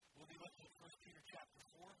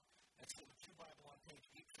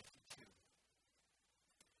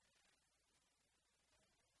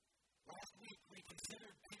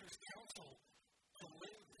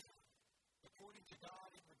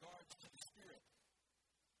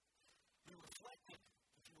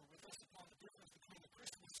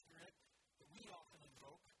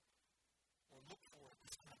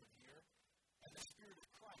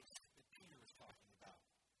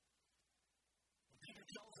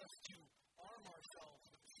arm ourselves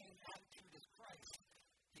with the same attitude as Christ.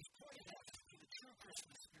 He's pointed us to the true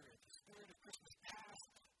Christmas spirit, the spirit of Christmas past,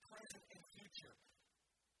 present, and future,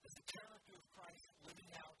 as the character of Christ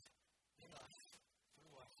living out in us,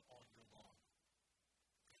 through us all year long.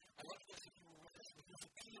 I love this if you were with us with this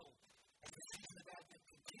appeal as the season of Advent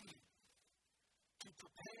continued, to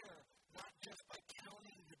prepare not just by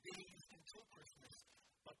counting the days until Christmas,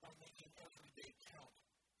 but by making every day count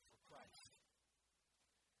for Christ.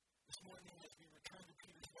 This morning, as we return to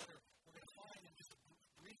Peter's letter, we're going to find in just a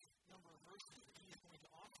brief number of verses that he is going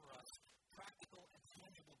to offer us practical and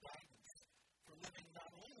tangible guidance for living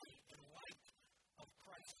not only in light of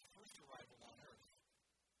Christ's first arrival on earth,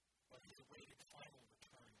 but his awaited final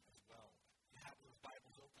return as well. You have those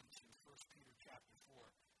Bibles open to 1 Peter chapter 4.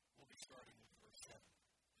 We'll be starting with verse 7.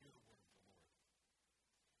 Hear the word of the Lord.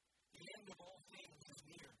 The end of all things is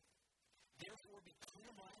near. Therefore, be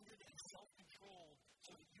clear-minded and self-controlled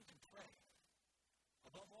so that you can pray.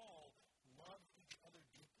 Above all, love each other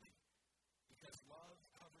deeply, because love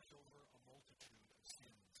covers over a multitude of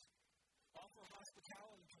sins. Offer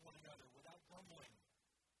hospitality to one another without grumbling.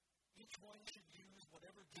 Each one should use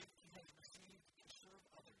whatever gift he has received to serve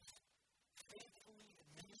others, faithfully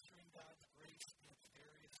administering God's grace in its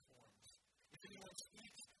various forms. If anyone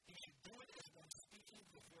speaks, he should do it as one speaking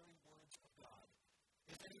the very words of God.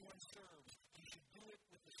 If anyone serves, he should do it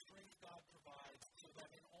with the strength God provides, so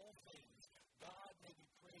that in all things God may be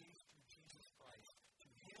praised through Jesus Christ. To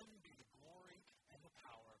him be the glory and the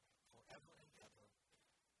power forever and ever.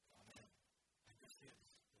 Amen. And this is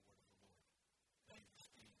the word of the Lord. Thanks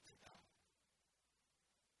be to God.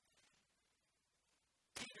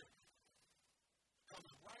 Peter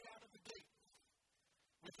comes right out of the gate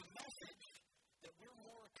with a message that we're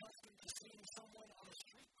more accustomed to seeing someone on a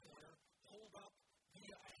street corner hold up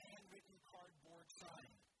via a handwritten cardboard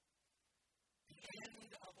sign. The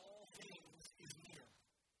end of all things is near.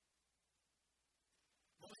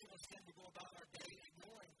 Most of us tend to go about our day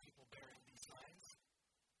ignoring people bearing these signs.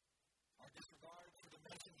 Our disregard for the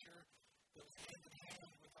messenger goes hand in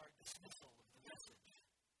hand with our dismissal of the message.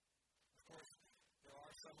 Of course, there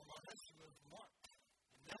are some among us who have marked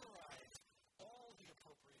and memorized all the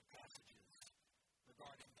appropriate passages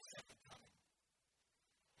regarding the second coming.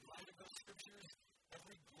 In light of those scriptures,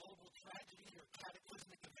 every global tragedy or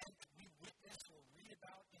cataclysmic event that we witness or read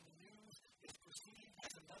about in the news is perceived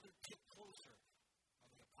as another tick closer on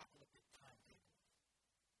the apocalyptic timetable.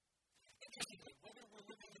 Interestingly, whether we're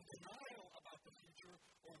living in denial about the future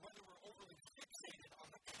or whether we're overly fixated on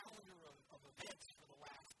the calendar of events for the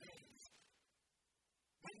last days,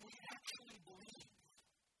 when we actually believe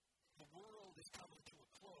the world is coming to a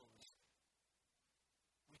close,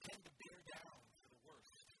 we tend to bear down for the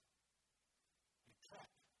worst. We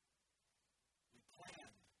prep, we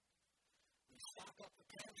plan, we stock up the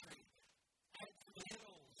pantry, head for the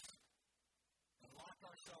hills, and lock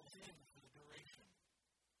ourselves in for the duration.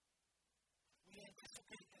 We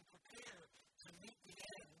anticipate and prepare to meet the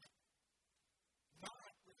end,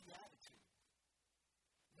 not with the attitude,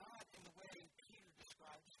 not in the way Peter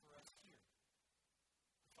describes for us here.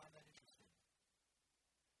 I find that interesting.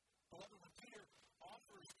 However, when Peter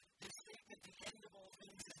offers his statement, the end of all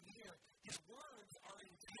things is near, his words are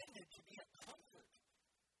intended to be a comfort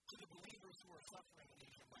to the believers who are suffering in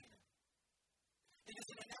Asia Minor. It is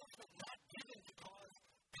an announcement not given to cause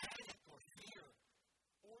panic or fear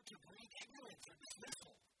or to breed ignorance or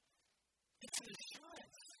dismissal. It's an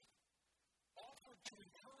assurance offered to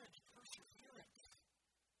encourage perseverance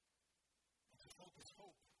and to focus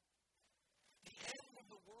hope. The end of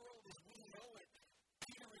the world as we know it,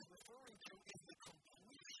 Peter is referring to, is the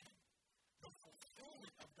completion, the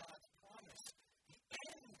fulfillment of God's promise, the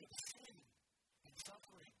end of sin and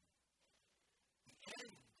suffering, the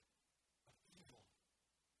end of evil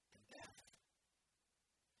and death.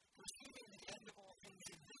 Perceiving the end of all things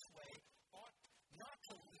in this way ought not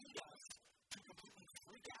to lead us to completely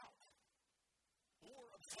freak out or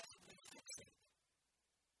obsessively fixate.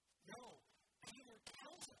 No, Peter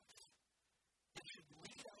tells us it should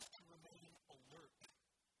lead us to remain alert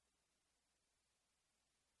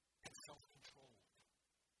and self-controlled.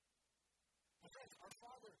 Because our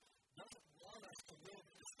Father doesn't want us to live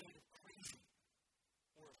in a state of crazy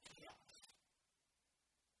or of chaos.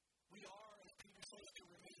 We are, as Peter says, to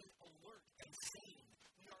remain alert and sane.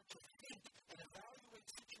 We are to think and evaluate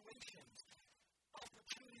situations,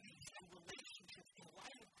 opportunities, and relationships in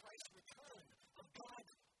light of Christ's return, of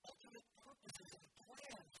God's ultimate purposes and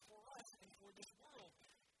plans for us and for this world.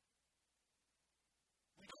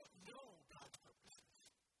 We don't know God's purposes.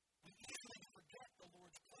 We easily forget the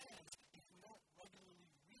Lord's plans if we don't regularly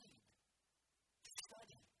read,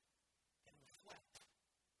 study, and reflect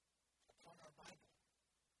upon our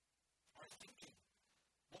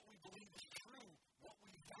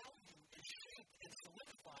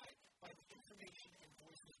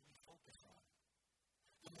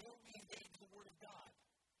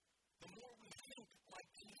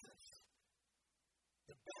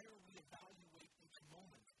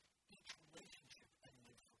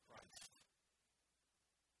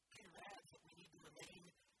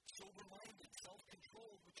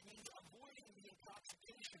which means avoiding the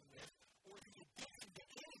intoxication with or the addiction to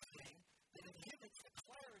anything that inhibits the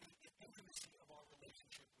clarity and intimacy of our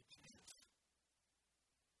relationship with Jesus.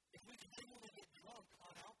 If we continually get drunk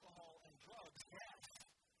on alcohol and drugs, yes.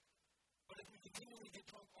 But if we continually get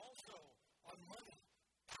drunk also on money,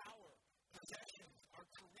 power, possessions, our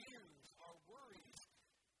careers, our worries,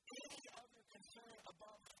 any other concern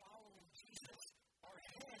above following Jesus, our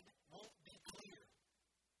head won't be clear.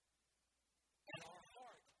 And our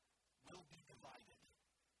heart will be divided.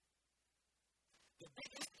 The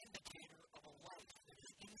biggest indicator of a life that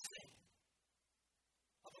is insane,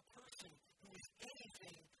 of a person who is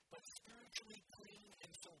anything but spiritually clean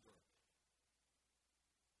and sober,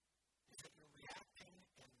 is that you're reacting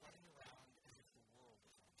and running around as if the world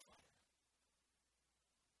is on fire.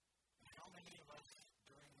 And how many of us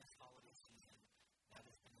during this holiday season, that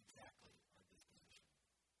has been exactly our disposition?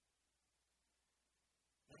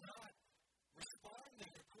 We're not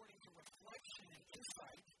responding according to reflection and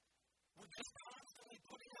insight. We're just constantly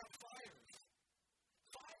putting out fires.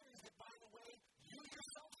 Fires that, by the way, you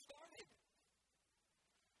yourself started.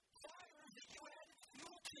 Fires that you added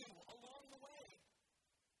fuel to along the way.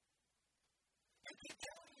 And keep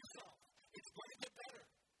telling yourself, it's going to get better.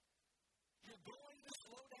 You're going to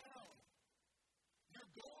slow down.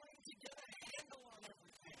 You're going to get a handle on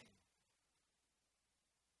everything.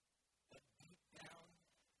 But deep down,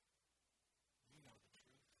 you know the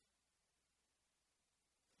truth.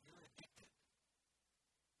 You're addicted.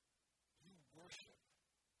 You worship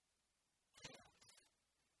chaos,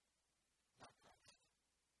 not Christ.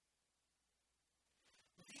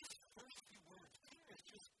 But these first few words, Peter is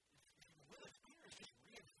just, if you will, Peter is just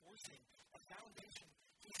reinforcing a foundation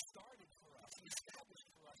he started for us, he established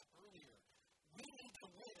for us earlier. We need to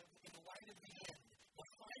live in the light of the end, the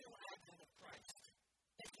final advent of Christ.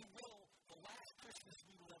 If you will, the last Christmas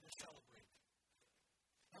we will ever celebrate.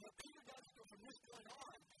 And what Peter does from this point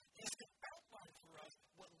on is to outline for us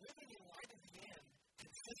what living in light of the end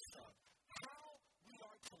consists of, how we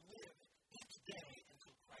are to live each day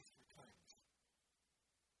until Christ returns.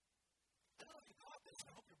 I don't know if you caught this, and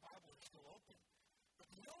I hope your Bible is still open, but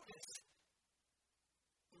notice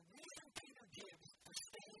the reason Peter gives for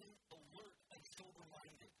staying alert and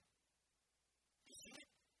sober-minded. You see it?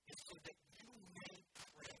 It's so that you may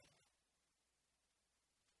pray.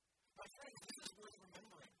 My friends, this is worth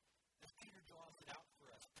remembering as Peter draws it out for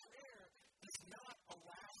us. Prayer is not a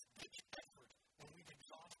last-ditch effort when we've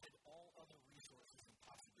exhausted all other resources and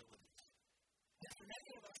possibilities. And for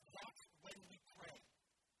many of us, that's when we pray.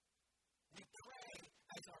 We pray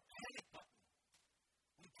as our panic button.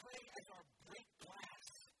 We pray as our break glass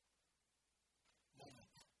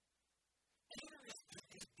moment. Peter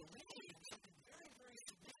is delineating something very, very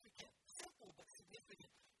significant, simple but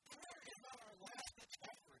significant. Prayer is not our last-ditch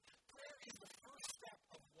effort. Prayer is the first step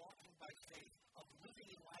of walking by faith, of living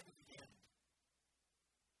in light of the end.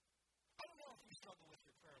 I don't know if you struggle with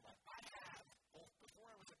your prayer life. I have. Both before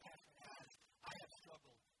I was a pastor I have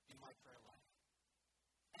struggled in my prayer life.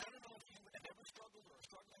 And I don't know if you have ever struggled or are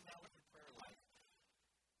struggling now with your prayer life.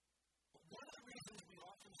 But one of the reasons we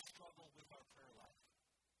often struggle with our prayer life,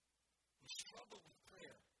 we struggle with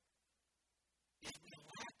prayer, is we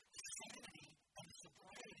lack sanity and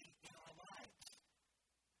sobriety in our lives.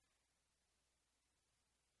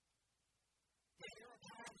 There are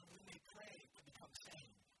times when we may pray to become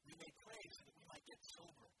sane. We may pray so that we might get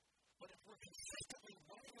sober. But if we're consistently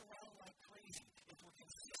running around like crazy, if we're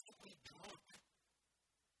consistently drunk,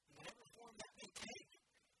 in whatever form that may take,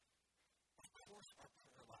 of course our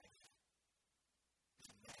prayer life is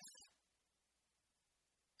a mess.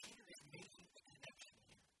 Peter is making a connection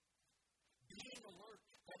here. Being alert,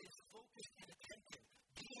 that is focused and attentive.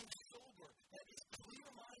 Being sober, that is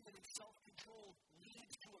clear-minded and self-controlled,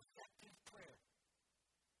 leads to effective prayer.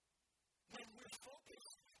 When we're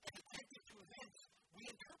focused and attentive to events, we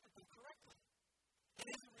interpret them correctly. And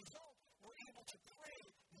as a result, we're able to pray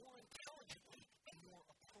more intelligently and more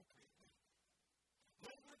appropriately.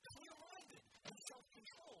 When we're clear-minded and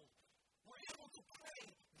self-controlled, we're able to pray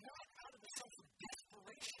not out of a sense of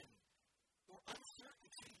desperation or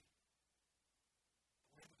uncertainty.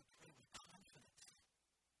 We're able to pray with confidence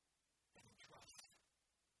and in trust.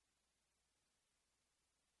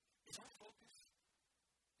 Is our focus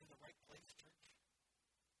in the right place, church?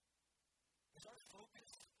 Is our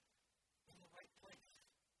focus in the right place,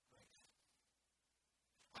 Grace?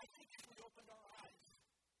 I think if we opened our eyes,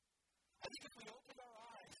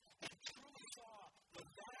 and truly saw the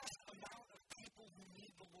vast amount of people who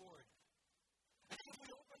need the Lord, I think if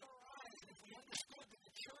we opened our eyes and if we understood that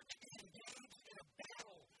the church is engaged in a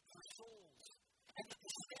battle for souls, and that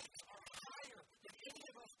the stakes are higher than any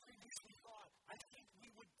of us previously thought, I think we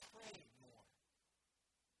would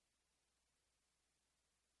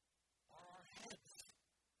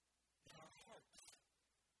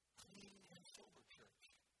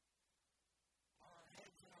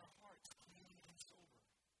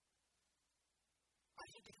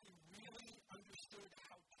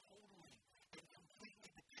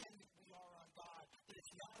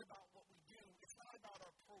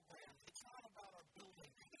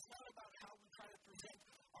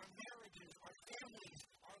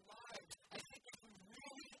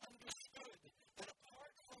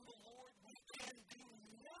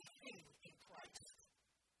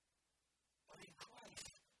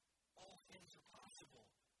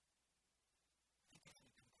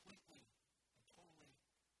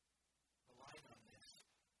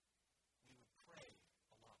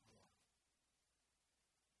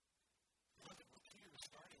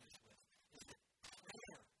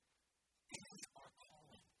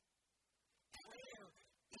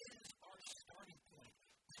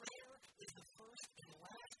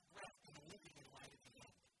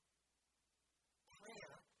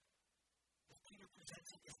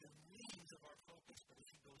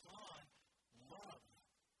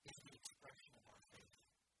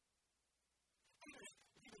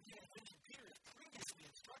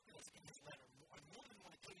instructed us in his letter on more than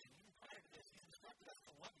one occasion. Even prior to this, he's instructed us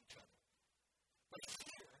to love each other. But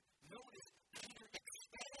here, notice Peter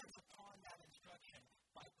expands upon that instruction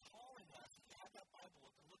by calling us, if you have that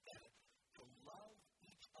Bible, to look at it, to love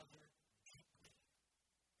each other deeply.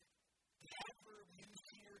 The adverb used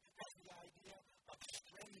here has the idea of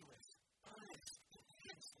strenuous, earnest,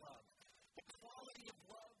 intense love. The quality of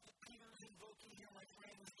love that Peter is invoking here, my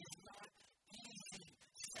friends, is not easy,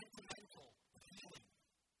 sentimental feeling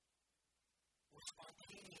or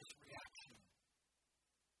spontaneous reaction.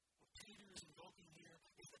 What Peter is invoking here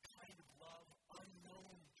is the kind of love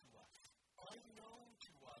unknown to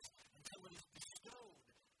us until it is bestowed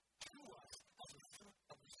to us as a fruit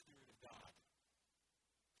of the Spirit of God.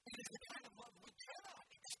 It is the kind of love we cannot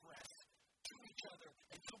express to each other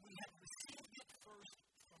until we have received it first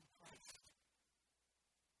from Christ.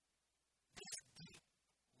 This deep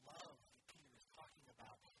love that Peter is talking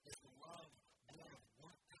about is the love born of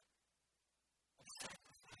work, of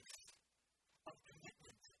sacrifice, of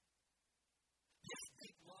commitment. This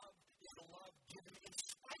deep love is a love given in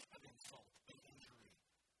spite of insult and injury.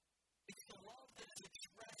 It's the love that is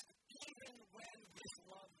expressed even when this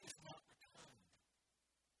love is not returned.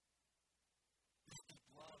 This deep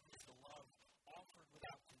love is the love offered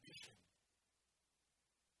without condition.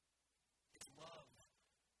 It's love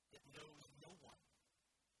that knows no one.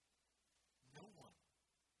 No one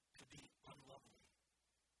to be unlovely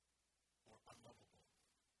or unlovable.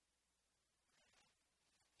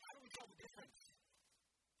 How do we tell the difference?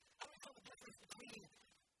 How do we tell the difference between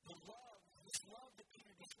the love, this love that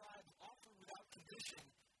Peter describes, offered without condition,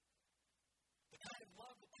 the kind of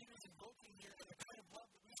love that Peter is invoking here, and the kind of love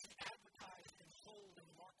that we see advertised and sold in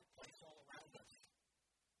the marketplace all around us?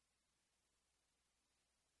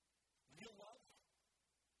 Real love,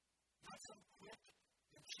 not some quick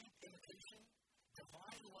and cheap imitation.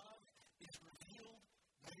 Divine love is revealed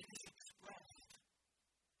when it is expressed,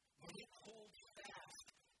 when it holds fast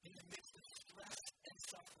in the midst of stress and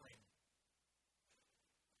suffering.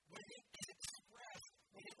 When it is expressed,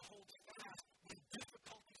 when it holds fast, when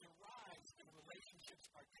difficulties arise and relationships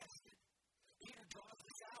are tested. Peter draws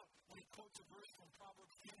this out when he quotes a verse from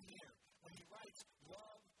Proverbs 10 here, when he writes,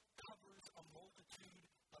 "Love covers a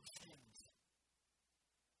multitude of sins."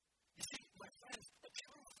 You see, my friends, a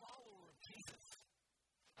true follower of Jesus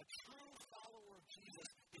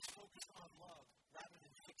is focused on love rather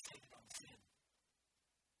than fixated on sin.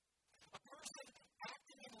 A person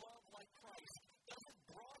acting in love like Christ doesn't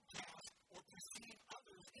broadcast or perceive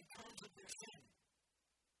others in terms of their sin.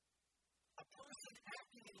 A person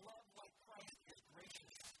acting in love like Christ is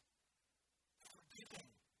gracious, forgiving,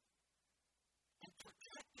 and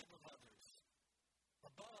protective of others,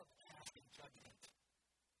 above casting judgment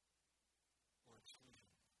or exclusion.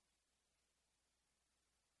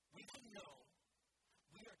 We can know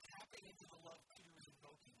we are tapping into the love Peter is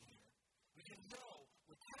invoking here. We can know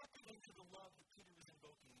we're tapping into the love that Peter is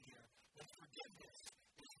invoking here when forgiveness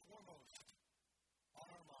is foremost on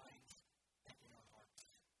our minds and in our hearts.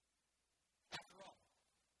 After all,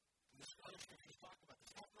 and this other scriptures talk about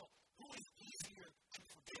this, after all, who is easier to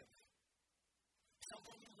forgive?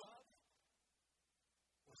 Someone you love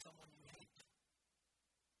or someone you hate?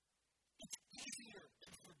 It's easier to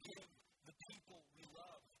forgive the people we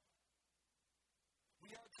love.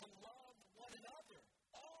 We are to love one another,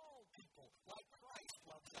 all people, like Christ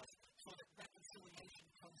loves us, so that reconciliation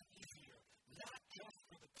comes easier, not just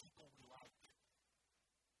for the people we like.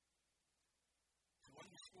 To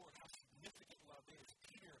underscore how significant love is,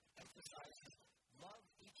 Peter emphasizes, love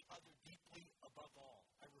each other deeply above all.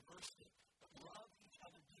 I reversed it, but love each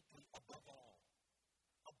other deeply above all.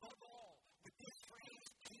 Above all, with this phrase,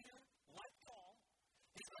 Peter, like Paul,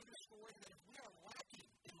 is underscoring that if we are lacking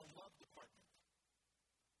in the love department,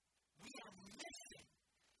 we are missing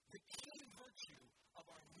the key virtue of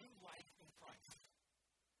our new life in Christ.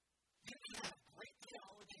 You can have great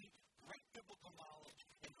theology, great biblical knowledge,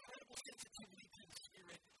 incredible sensitivity to the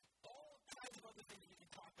Spirit, all kinds of other things we can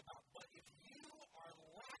talk about, but if you are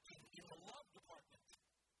lacking in the love department,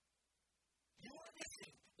 you are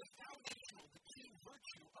missing the foundational, the key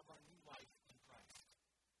virtue of our new life in Christ.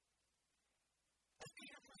 As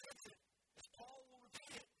Peter presents it, as Paul will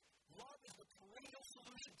repeat it, love is the perennial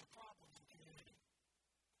solution to problems in community.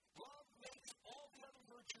 Love makes all the other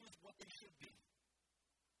virtues what they should be.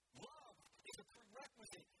 Love is a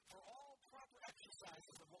prerequisite for all proper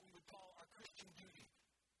exercises of what we would call our Christian duty.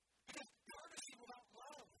 Because courtesy without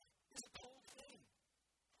love is a cold thing.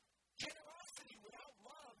 Generosity without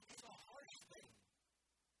love is a harsh thing.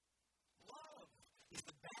 Love is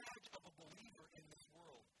the badge of a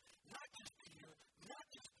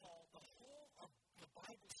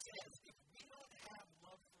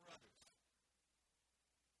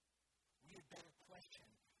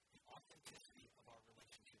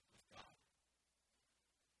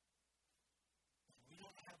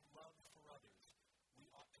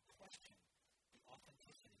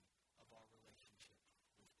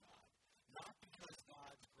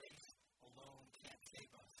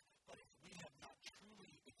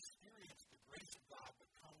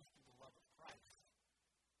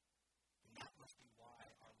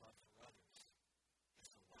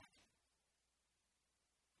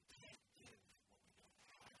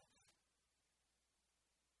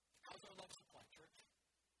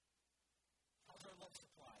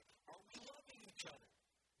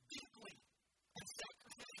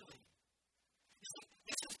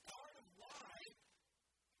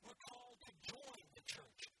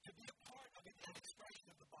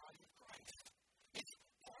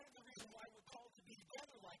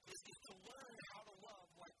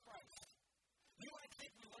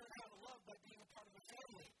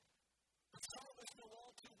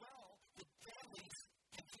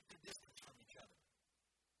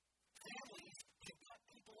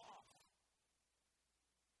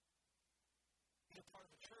part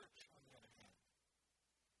of a church, on the other hand.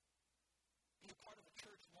 Be a part of a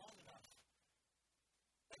church long enough,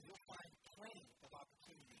 and you'll find plenty of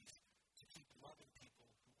opportunities to keep loving people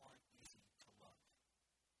who aren't easy to love.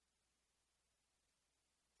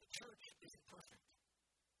 The church isn't perfect.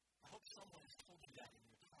 I hope someone has told you that in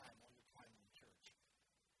your time, all your time in the church.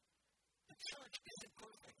 The church isn't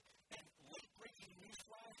perfect, and late-breaking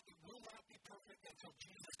newsflash, it will not be perfect until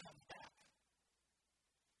Jesus comes back.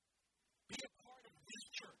 Be a part of this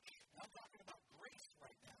church. I'm talking about Grace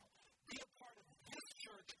right now. Be a part of this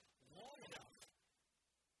church long enough,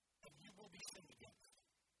 and you will be sinned against.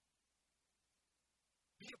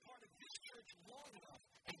 Be a part of this church long enough,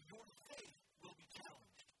 and your faith will be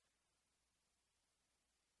challenged.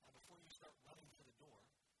 Now, before you start running for the door,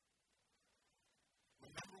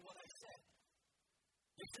 remember what I said.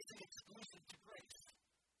 This isn't exclusive to Grace.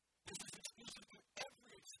 This is exclusive to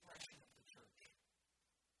every expression of the church.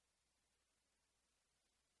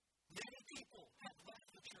 Many people have left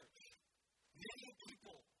the church. Many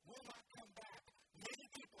people will not come back. Many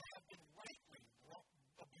people have been rightly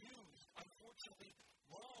abused, unfortunately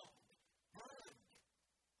wronged, burned.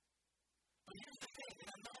 But here's the thing, and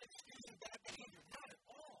I'm not excusing bad behavior, not at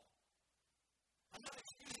all. I'm not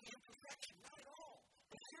excusing imperfection, not at all.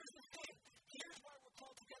 But here's the thing. Here's why we're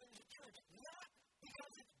called together as a church. Not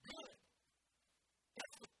because it's good.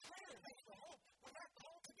 That's the prayer. That's the hope. We're not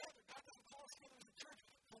called together. God doesn't call us together as a church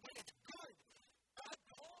for when it's good. God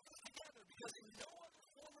calls us together because in no other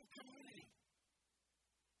form of community,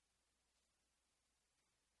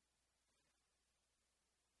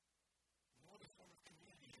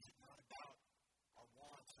 is it not about our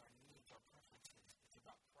wants, our needs, our preferences. It's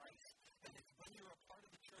about Christ. And it's when you're a part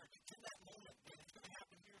of the church, it's in that moment, and it's going to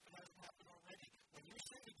happen here if it hasn't happened already. When you're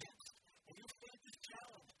sinned against, when your faith is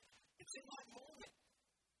challenged, it's in that moment.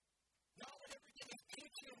 Not when everything is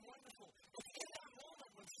peachy and wonderful. It's in that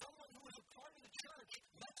moment when someone who is a part of the church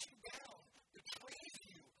lets you down, betrays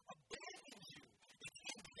you, abandons you. It's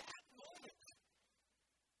in that moment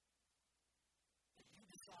that you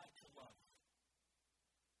decide to love.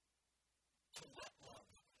 To let love,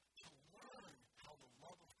 to learn how the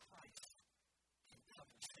love of Christ can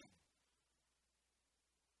cover sin.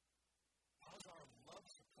 How's our love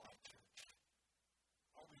supply, church?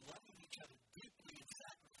 Are we loving each other deeply and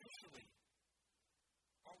sacrificially?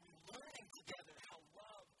 Are we learning together how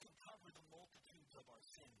love can cover the multitudes of our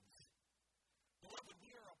sins? Beloved,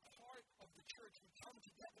 we are a part of the church. We come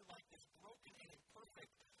together like this, broken and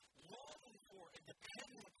imperfect, longing for and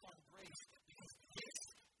depending upon grace, because this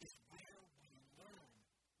is where we learn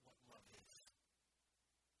what love is.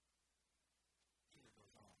 Peter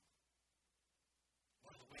goes on.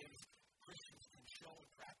 One of the ways Christians can show and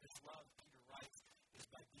practice love, Peter writes, is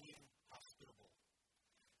by being hospitable.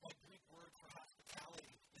 The Greek word for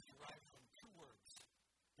hospitality is derived from two words.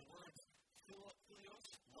 The words philios,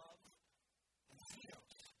 love, and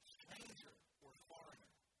xenos, stranger or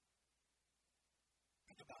foreigner.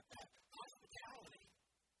 Think about that. Hospitality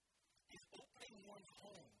is opening one's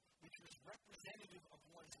home, which is representative of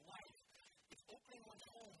one's life. It's opening one's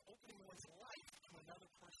home, opening one's life to another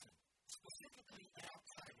person, specifically an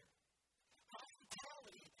outsider.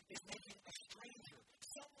 Hospitality is making a stranger,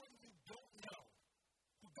 someone you don't know,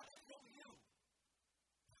 who doesn't know you,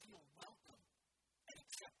 feel welcome and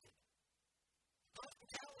accepted.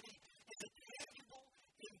 Hospitality is a tangible,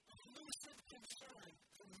 inclusive concern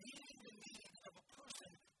for meeting the needs of a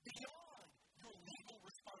person beyond your legal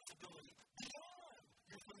responsibility, beyond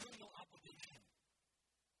your familial obligation.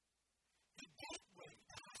 The gateway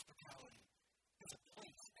to hospitality is a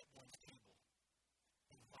place at one's table,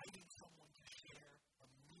 inviting someone to share a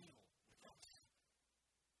meal with us.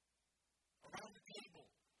 Around the table,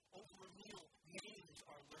 over a meal, names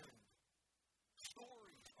are learned,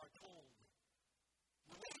 stories are told,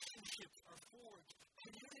 relationships are forged,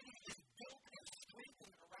 community is built and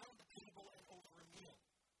strengthened around the table and over a meal.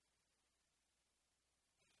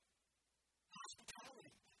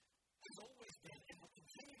 Hospitality has always been and will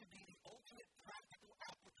continue to be the ultimate practical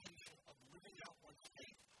application of living out one's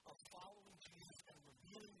faith, of following Jesus and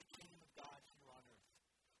revealing the kingdom of God here on earth.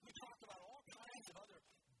 We talked about all kinds of other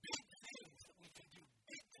big things that we can do,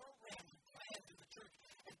 big programs and plans in the church,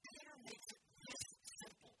 and Peter makes it this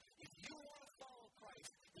simple. If you want to follow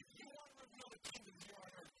Christ, if you want to reveal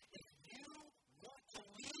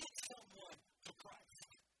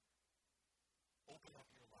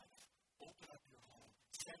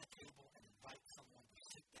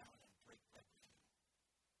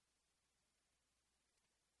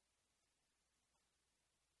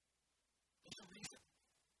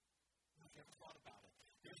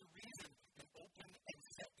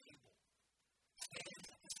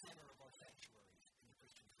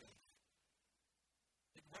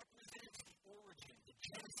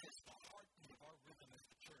Genesis, the heartbeat of our rhythm as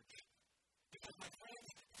the church. Because, my friends,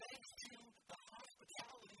 thanks to the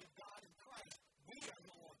hospitality of God in Christ, we are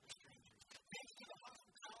no longer strangers. Thanks to the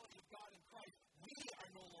hospitality of God in Christ, we are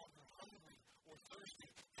no longer hungry or thirsty.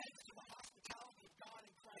 Thanks to the hospitality of God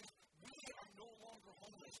in Christ, we are no longer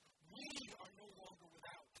homeless. We are no longer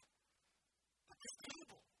without. But this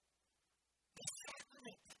table, this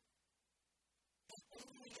sacrament, is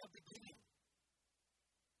only a beginning.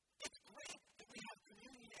 It's great that we have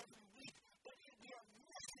communion every week, but we are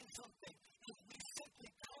missing something if we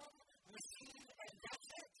simply come, receive, and that's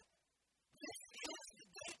it. This is the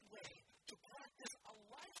gateway to practice a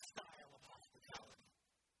lifestyle of hospitality.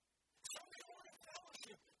 Sunday morning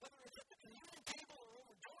fellowship, whether it's at the communion table or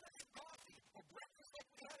over donuts and coffee or breakfast like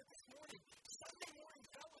we had it this morning, Sunday morning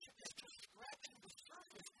fellowship is just scratching the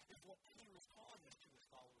surface of what Peter is calling us to as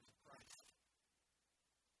followers of Christ.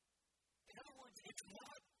 In other words, it's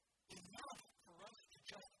not enough for us to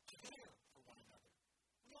just care for one another.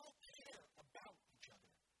 We all care about each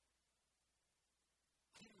other.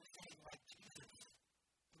 Peter was saying, like Jesus,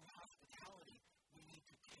 through hospitality, we need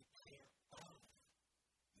to take care of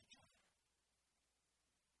each other.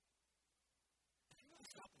 If you really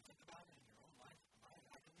stop and think about it in your own life,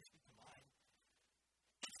 I can only speak to mine,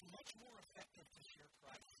 it's much more effective to share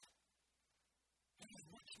Christ. It is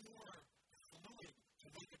much more fluid to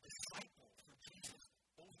make a disciple for Jesus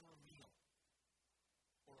over a meal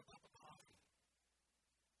or a cup of coffee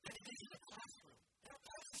than it is in a classroom. Our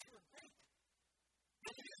classes here are great.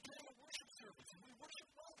 Than it is during a worship service and we worship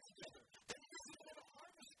well together. Than it is even at a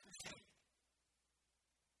harvest crusade.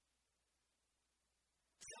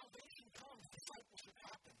 Salvation comes, discipleship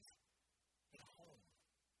happens in a home,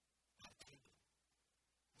 at a table.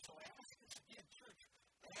 So I ask this again, church,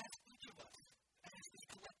 I ask each of us, I ask this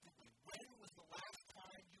collectively, when was the last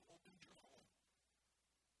time you opened your home?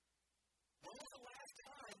 When was the last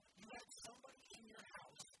time you had somebody in your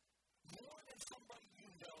house, more than somebody you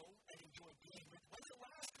know and enjoy being with? When's the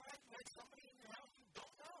last time you had somebody in your house you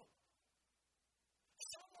don't know?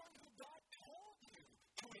 Someone who God told you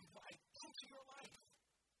to invite into your life,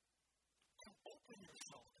 to open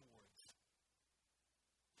yourself towards.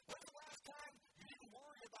 When's the last time you didn't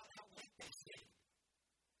worry about how late they stayed?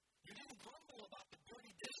 You didn't grumble about the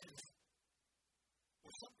dirty dishes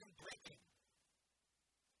or something breaking?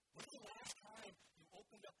 When's the last time you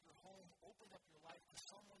opened up your home, opened up your life to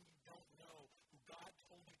someone you don't know, who God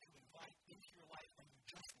told you to invite into your life, and you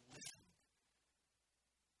just listened?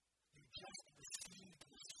 You just received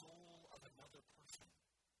the soul of another person.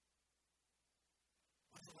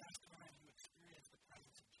 When's the last time you experienced the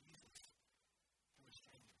presence of Jesus through a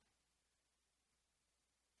stranger?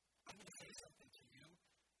 I'm going to say something to you,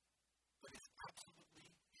 but it's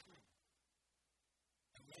absolutely true.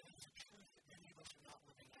 And yet it's a truth that many of us are not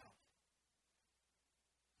living out.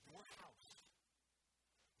 Your house,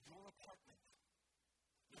 your apartment,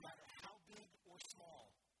 no matter how big or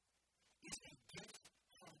small, is a gift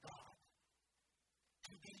from God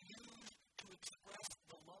to be used to express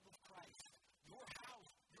the love of Christ. Your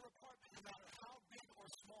house, your apartment, no matter how big or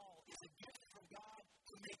small, is a gift from God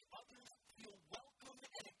to make others feel welcome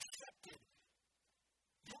and accepted.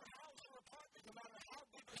 Your house or apartment, no matter how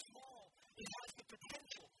big or small, it has the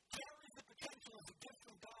potential, carries the potential as a gift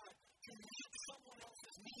from God to meet someone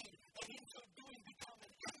else's need, and in so doing become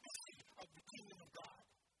an embassy of the kingdom of God.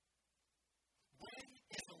 When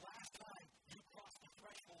is the last time you crossed the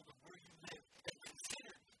threshold of where you live and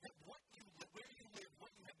considered that where you live,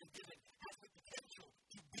 what you have been given, has the potential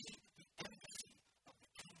to be the embassy of the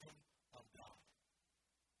kingdom of God?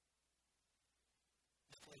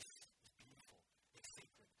 This place is beautiful, it's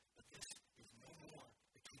sacred, but this is no more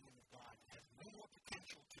the kingdom of God. It has no more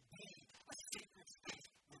potential to be a sacred space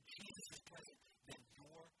where Jesus is present than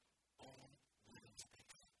your own living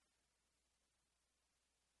space.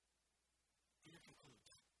 Peter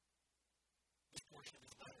concludes this portion of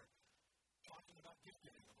his letter talking about gift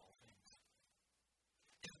giving of all things.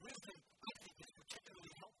 His wisdom, I think, is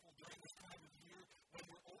particularly helpful during this time of year when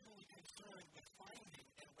we're overly concerned with finding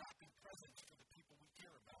and wrapping presents for the people we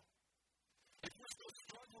care about. If we're still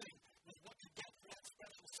struggling with what to get for that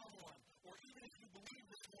special someone, or even if you believe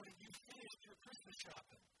this morning you finished your Christmas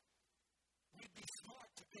shopping, we'd be smart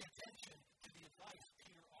to pay attention to the advice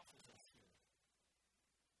Peter offers us here.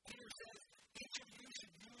 Peter says, each of you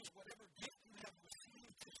should use whatever gift you have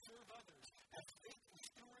received to serve others as faithful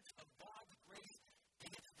stewards of God's grace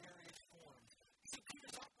in its various forms. See,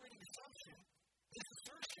 Peter's operating assumption, his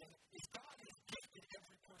assertion, is God has gifted every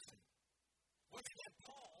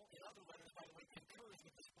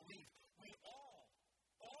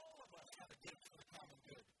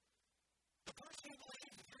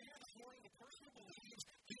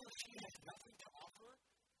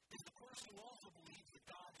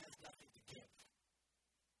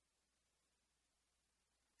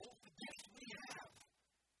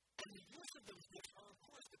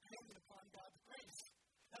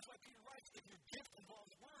if your gift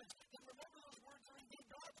involves words, then remember those words are indeed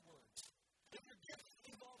God's words. If your gift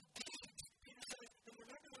involves deeds, Peter says, then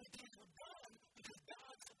remember those deeds were done because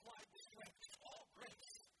God supplied the strength. It's all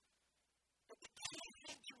grace. But the key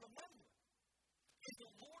thing to remember is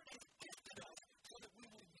the Lord has gifted us so that we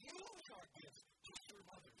will use our gifts to serve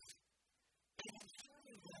others. And in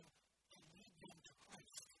serving them, to lead them to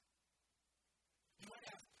Christ. You might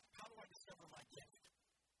ask, how do I discover my gift?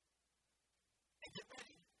 And get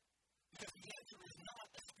ready, because the answer is not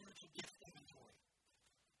a spiritual gift inventory.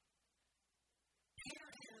 Peter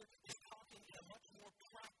here is talking in a much more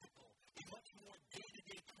practical, a much more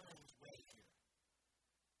day-to-day terms way here.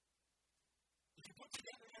 If you put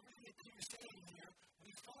together everything that Peter's saying here,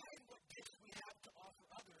 we find what gifts we have to offer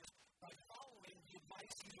others by following the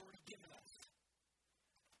advice he's already given us.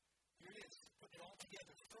 Here it is, put it all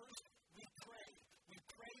together. First, we pray. We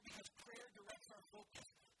pray because prayer directs our focus.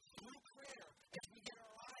 Through prayer, as we get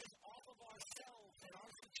our eyes off of ourselves and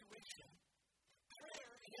our situation,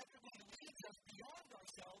 prayer inevitably leads us beyond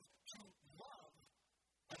ourselves to love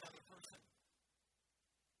another person.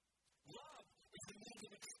 Love is the means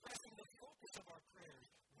of expressing the focus of our prayers.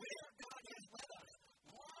 Where God has led us,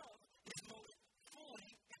 love is most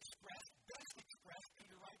fully expressed, best expressed,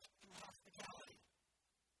 Peter writes, through hospitality.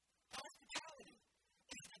 Hospitality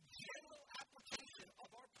is the general application of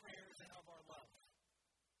our prayers and of our love.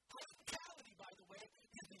 Hospitality, by the way,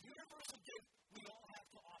 is the universal gift we all have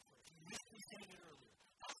to offer. You missed me saying it earlier.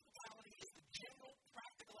 Hospitality is the general,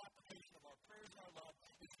 practical application of our prayers and our love.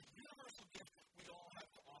 It's the universal gift we all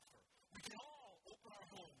have to offer. We can all open our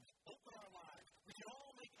homes, open our lives. We can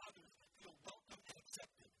all make others feel welcome and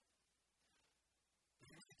accepted. But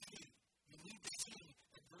here's the key. You need to see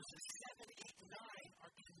that verses 7, 8, and 9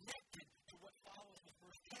 are connected to what follows with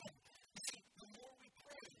verse 10. You see, the more we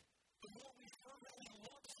pray, the more we fervently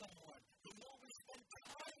love someone, the more we spend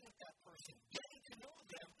time with that person, getting to know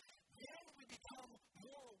them, then we become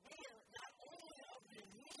more aware not only of their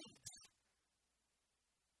needs,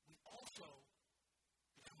 we also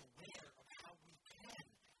become aware of how we can,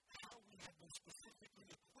 how we have been specifically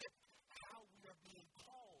equipped, how we are being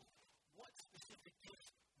called, what specific gifts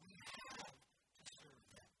we have to serve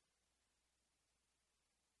them.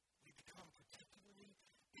 We become particularly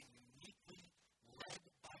and uniquely led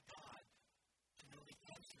by God to know the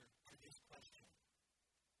answer to this question.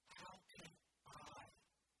 How can I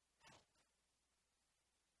help?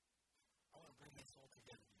 I want to bring this all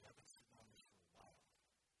together. You haven't seen on this for a while.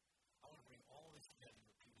 I want to bring all this together,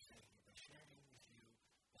 what Peter's saying here, by sharing with you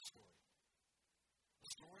a story. A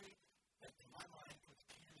story that, in my mind, puts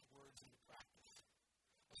Peter's words into practice.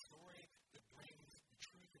 A story that brings the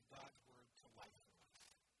truth of God's word to life for us.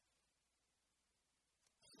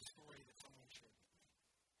 It's a story that someone shared with me.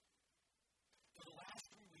 For the last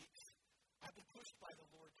 3 weeks, I've been pushed by the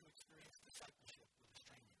Lord to experience discipleship with a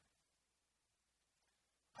stranger.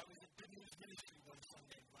 I was at Good News Ministry one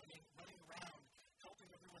Sunday, running around, helping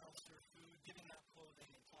everyone else serve food, giving out clothing,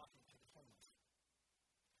 and talking to the homeless.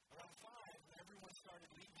 Around 5, when everyone started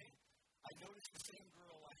leaving, I noticed the same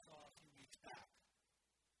girl I saw a few weeks back.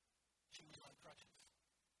 She was on crutches.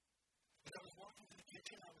 As I was walking to the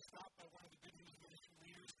kitchen, I was stopped by one of the Good News Ministry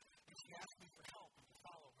leaders, and she asked me for help and to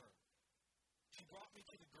follow her. She brought me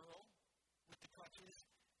to the girl with the crutches,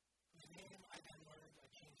 whose name I then learned, I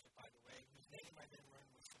changed it by the way, whose name I then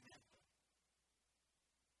learned was Samantha.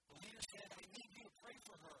 The leader said, I need you to pray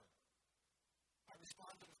for her. I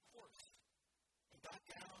responded, of course, and got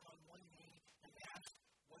down on one knee and asked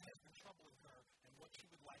what has been troubling her and what she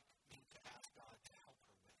would like me to ask God to help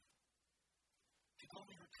her with. She told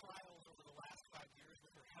me her trials over the last 5 years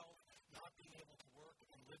with her health, not being able to work,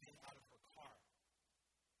 and living out of her car.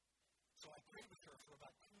 So I prayed with her for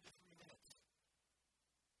about 2 to 3 minutes.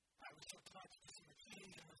 I was so touched to see the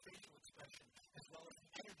change in her facial expression, as well as the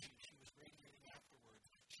energy she was radiating afterwards.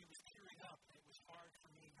 She was tearing up, and it was hard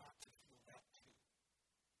for me not to feel that too.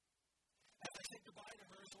 As I said goodbye to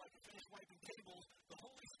her so I could finish wiping tables, the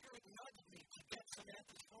Holy Spirit nudged me to get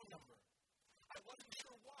Samantha's phone number. I wasn't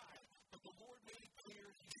sure why, but the Lord made it clear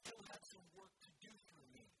He still had some work to do through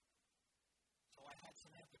me. So I had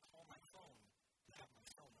Samantha call my phone to have my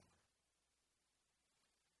phone number.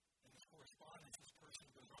 In this correspondence, this person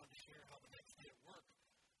goes on to share how the next day at work,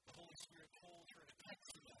 the Holy Spirit told her to text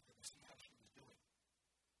Samantha to see how she was doing.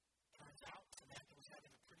 Turns out, Samantha was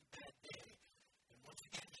having a pretty bad day, and once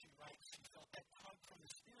again, she writes, she felt that tug from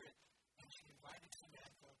the Spirit, and she invited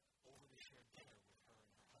Samantha over to share dinner with her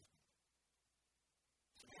and her husband.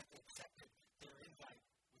 Samantha accepted their invite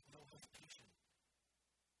with no hesitation.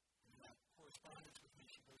 In that correspondence with me,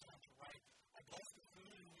 she goes on to write, I blessed the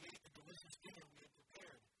food and we ate the delicious dinner we had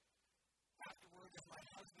prepared. Afterwards, as my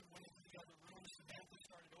husband went into the other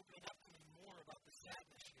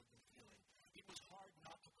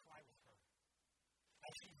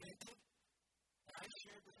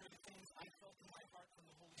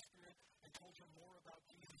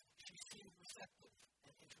receptive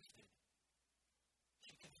and interested.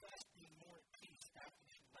 She confessed being more at peace after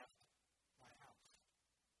she left my house.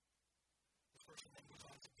 The person then goes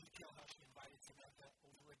on to detail how she invited Samantha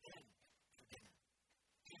over again for dinner.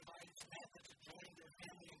 She invited Samantha to join their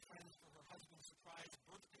family and friends for her husband's surprise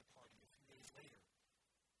birthday party a few days later.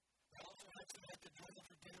 They also had Samantha join them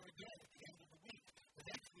for dinner again at the end of the week. The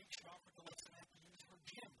next week, she offered to let Samantha use her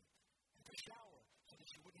gym and to shower so that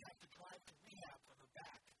she wouldn't have to drive to rehab for her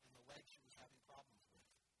back and the leg she was having problems with.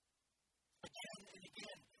 Again and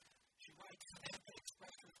again, she writes, Samantha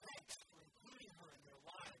expressed her thanks for including her in their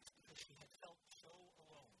lives because she had felt so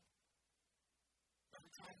alone.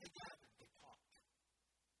 Every time they gathered, they talked.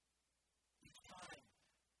 Each time,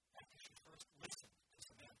 after she first listened to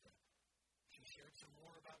Samantha, she shared some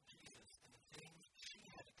more about Jesus and the things she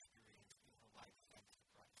had experienced in her life thanks to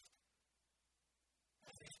Christ.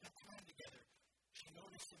 As they spent time together, she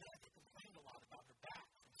noticed Samantha complained a lot about her back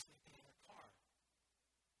from sleeping in her car.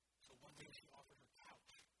 So one day she offered her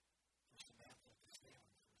couch for Samantha to stay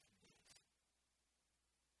on for a few days.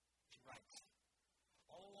 She writes,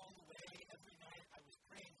 all along the way, every night I was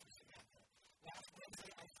praying for Samantha. Last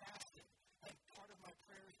Wednesday I fasted, and part of my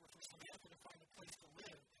prayers were for Samantha to find a place to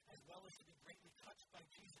live, as well as to be greatly touched by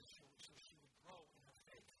Jesus so she would grow in her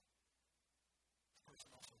faith. This person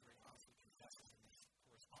also very honestly confesses in this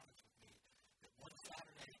correspondence with me that one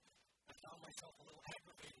Saturday I found myself a little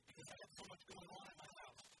aggravated because I had so much going on in my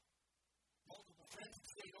house. Multiple friends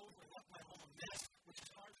stayed over and left my home a mess, which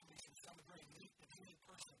is hard for me since I'm a very neat and clean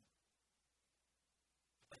person.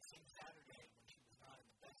 But that same Saturday, when she was not in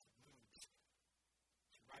the best of moods,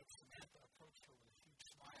 she writes, Samantha approached her with a huge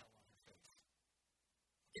smile on her face.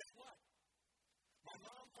 Guess what? My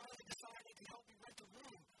mom finally decided to help me rent a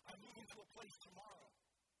room. I'm moving to a place tomorrow.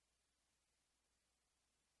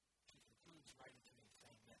 She concludes writing to me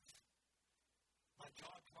saying this. My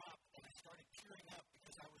jaw dropped and I started tearing up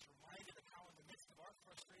because I was reminded of how in the midst of our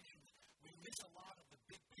frustrations, we miss a lot of the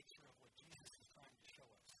big picture of what Jesus is trying to show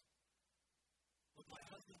us. With my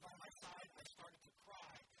husband by my side, I started to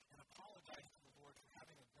cry and apologize to the Lord for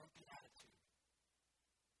having a grumpy attitude.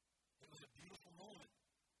 It was a beautiful moment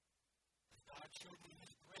as God showed me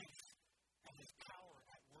His grace and His power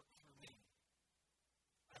at work through me.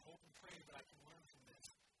 I hope and pray that I can learn from this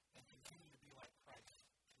and continue to be like Christ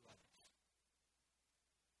to others.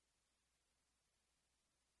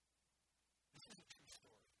 This is a true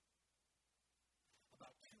story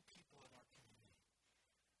about two people in our community.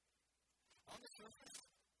 On the surface,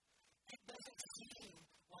 it doesn't seem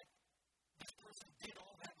like this person did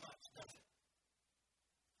all that much, does it?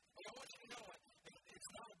 And I want you to know it.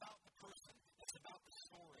 It's not about the person. It's about the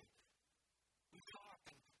story. We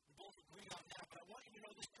talked and we both agreed on that, but I want you to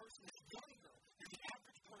know this person is younger than the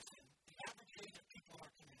average person, the average age of people in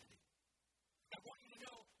our community. I want you to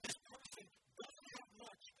know this person doesn't have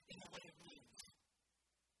much in the way of means.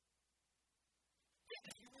 And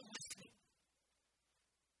if you were listening,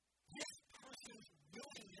 this person's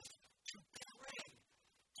willingness to pray,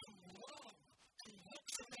 to love, to look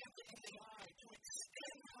Samantha in the eye, to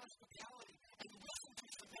extend hospitality, and listen to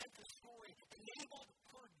Samantha's story enabled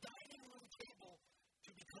her dining room table to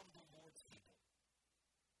become the Lord's table.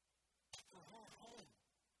 For her home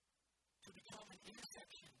to become an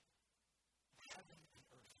intersection of heaven and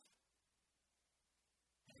earth.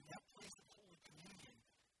 And in that place of Holy Communion,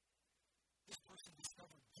 this person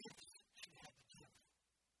discovered gifts she had to give.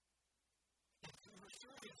 And through her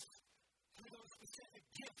service, through those specific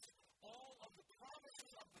gifts, all of the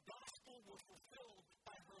promises of the gospel were fulfilled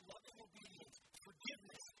by her loving obedience,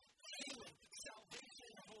 forgiveness, healing, salvation,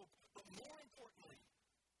 and hope. But more importantly,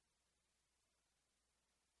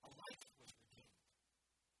 a life was redeemed.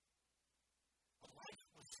 A life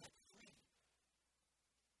was set free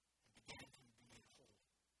and began to be made whole.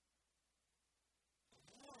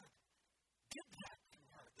 The Lord did that through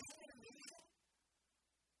her. Isn't it amazing?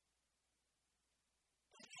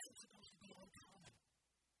 That isn't supposed to be uncommon.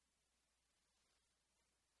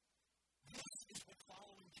 This is what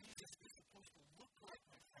following Jesus is supposed to look like,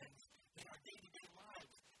 my friends, in our day-to-day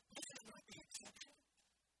lives. This is not the exception.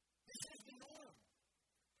 This is the norm.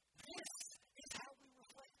 This is how we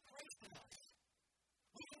reflect Christ in us.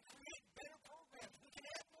 We can create better programs. We can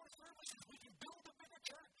add more services. We can build a bigger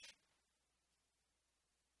church.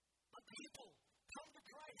 But people come to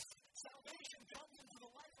Christ. Salvation comes into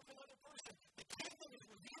the life of another person. The kingdom is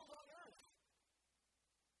revealed on earth.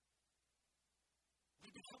 We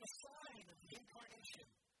become a sign of the incarnation.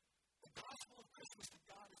 The gospel of Christmas that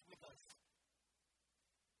God is with us.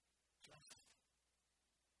 Just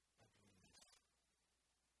by doing this.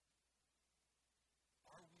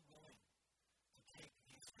 Are we willing to take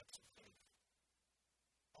these steps of faith?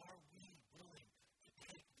 Are we willing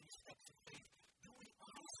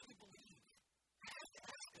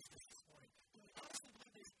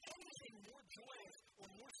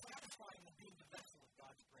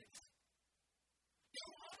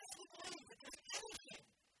there's anything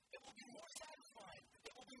that will be more satisfying,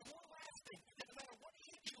 that will be more lasting, that no matter what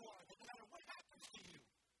age you are, that no matter what happens to you,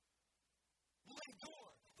 will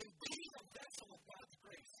endure than being a vessel of God's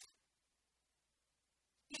grace.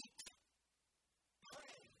 Eat,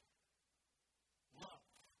 pray, love.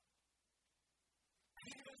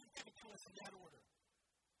 Peter doesn't give it to us in that order,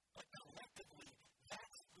 but collectively,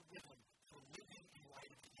 that's the rhythm for living in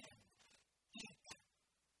light of the end. Eat,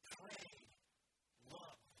 pray,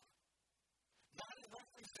 love. Not in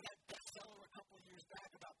reference to that bestseller a couple of years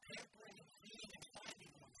back about pampering and feeding and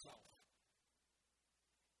finding oneself.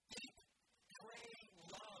 Eat, pray,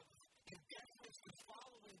 love, in deference to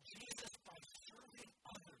following Jesus by serving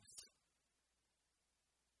others.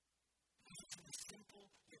 Because it's in the simple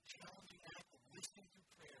yet challenging act of listening through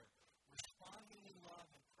prayer, responding in love,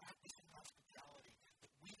 and practicing hospitality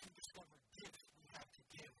that we can discover gifts we have to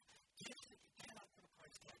give. Gifts that you cannot put a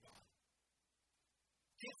price tag on.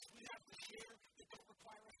 Gifts we have to share that don't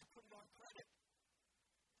require us to put it on credit.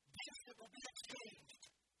 Gifts that will be exchanged.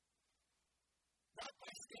 Not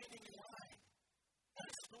by standing in line at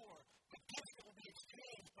a store, but gifts that will be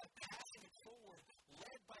exchanged by passing it forward,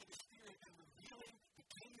 led by the Spirit and revealing the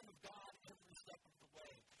kingdom of God every step of the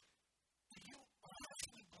way. Do you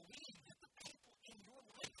honestly believe that the people in your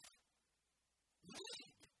life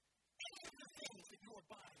need any of the things that you are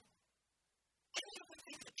buying? Any of the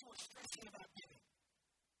things that you are stressing about giving?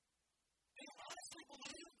 Do you honestly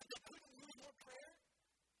believe that they couldn't use more prayer?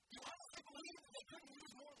 Do you honestly believe that they couldn't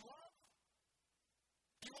use